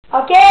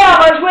Ok, on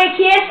va jouer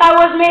Kiss, I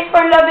Was Made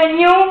for Loving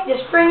You, de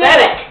Spring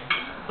Eric.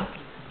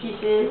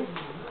 Kisses.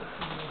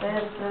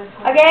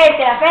 Ok, c'est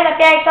la fin de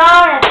Pierre-Hector,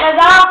 on a 13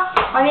 ans,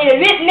 on est le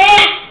 8 mai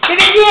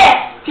 2010.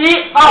 Puis,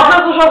 en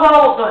plus, on change en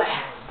autre.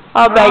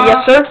 Ah ben,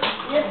 yes sir.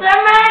 Yes sir,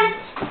 man.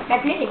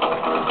 Rappelez les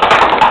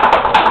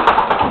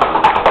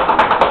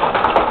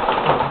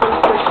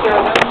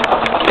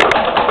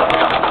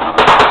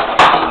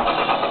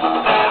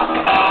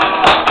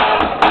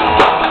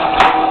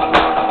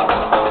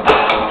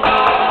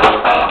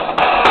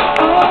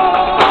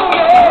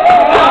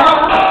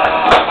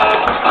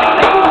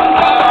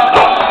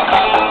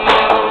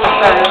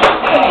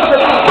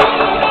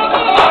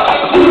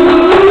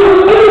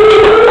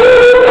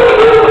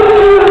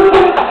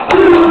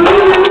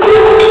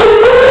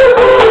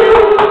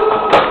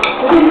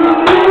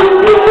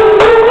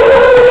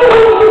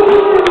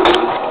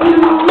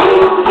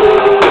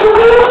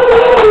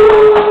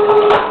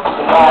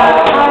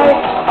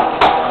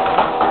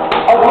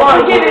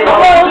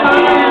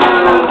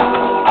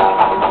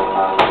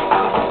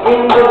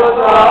in the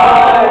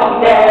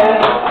darkness,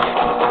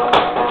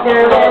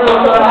 there is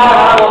a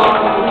house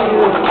for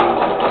you,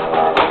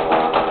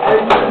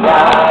 and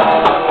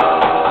tonight,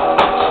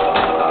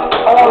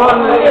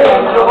 only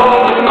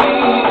glory,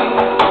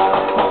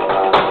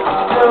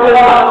 the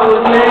love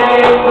was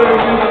made for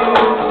you,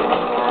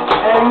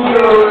 and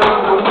yours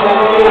was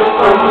made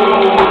for me.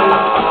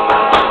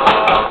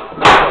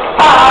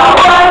 I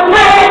was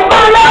made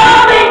for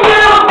loving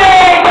you,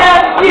 baby.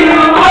 You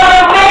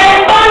were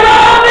made for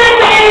loving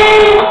me,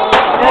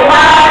 and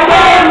I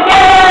can't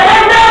get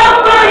enough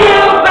for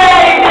you,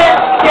 baby.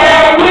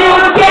 Can you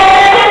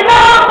get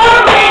enough for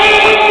me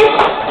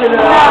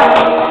tonight?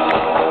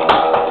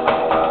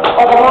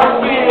 I want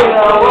you to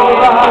know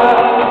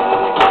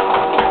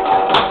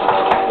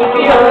if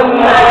you're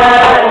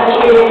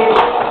magic,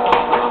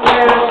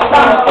 there's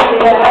something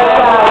that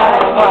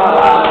I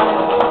want,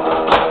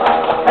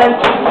 and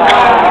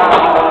tonight.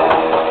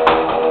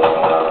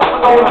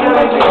 Oh, you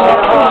make me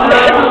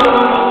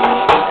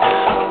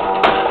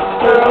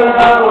girl,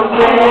 I was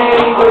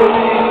made for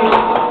you.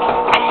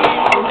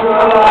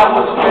 Girl, I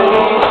was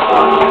made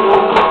for you.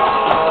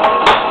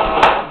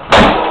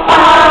 I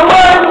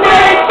was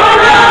made for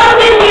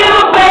loving you,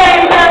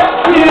 baby.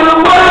 You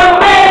were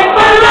made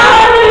for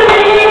loving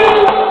me,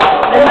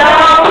 and I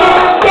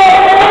can't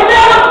get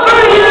enough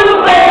for you,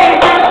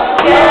 baby.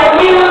 Can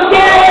you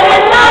get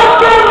enough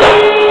for me?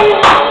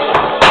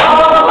 I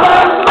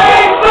was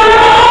made for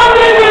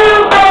loving you,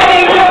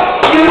 baby.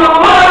 You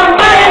were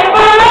made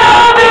for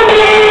loving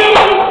me,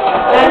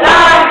 and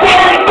I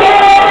can't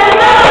get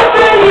enough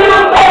for you,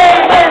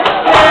 baby.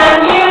 Can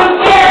you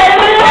get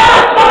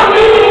enough for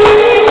me?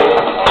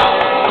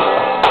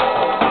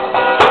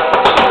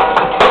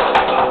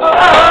 Trop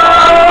vite.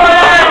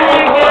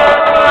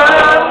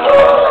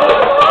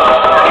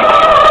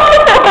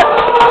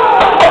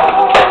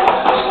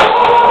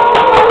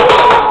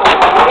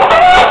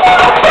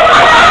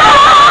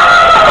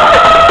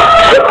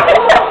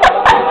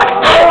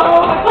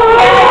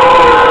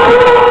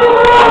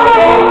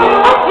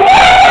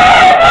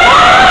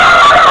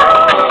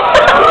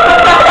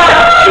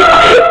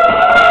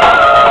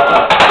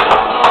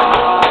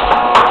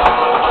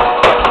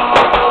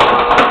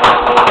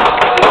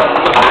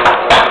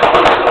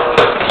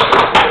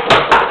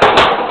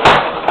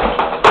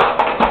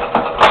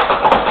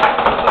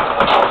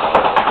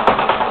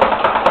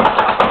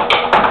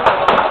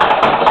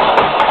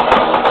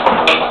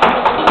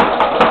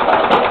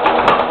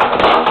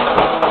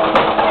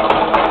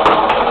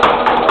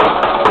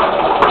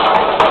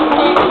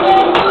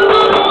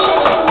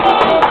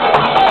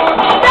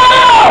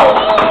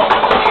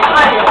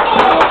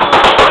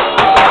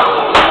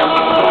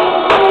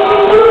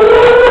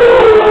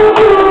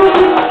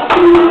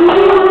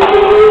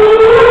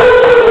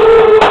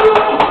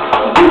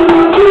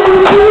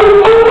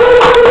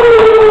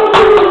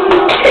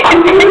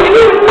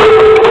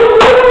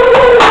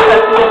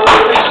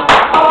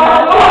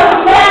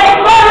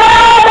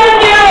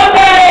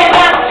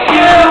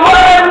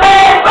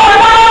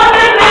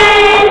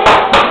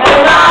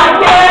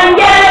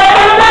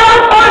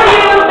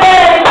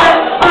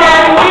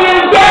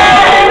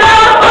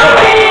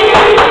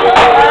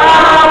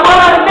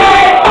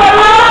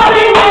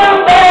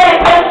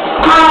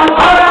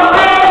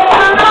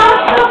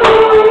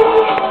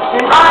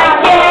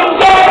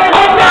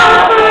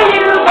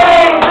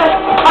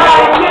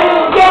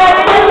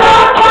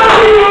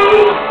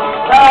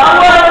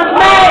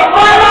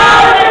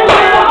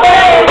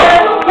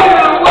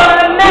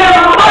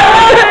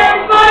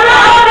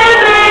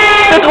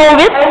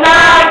 And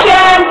I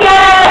can't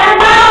get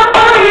enough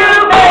for you,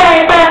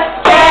 baby.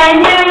 Can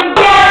you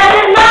get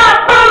enough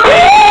for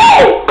me?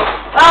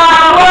 I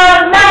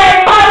was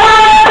made for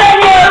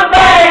loving you,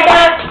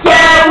 baby.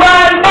 Yeah,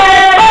 was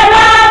made for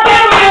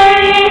loving me,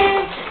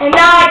 and I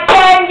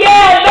can't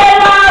get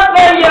enough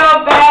of you,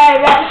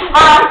 baby.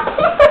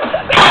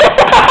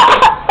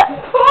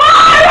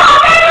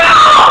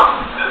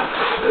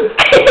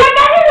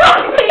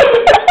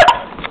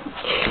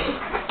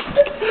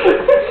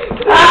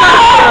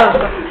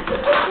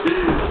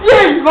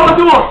 vas-y,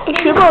 toi.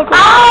 Je sais pas encore.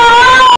 Ah!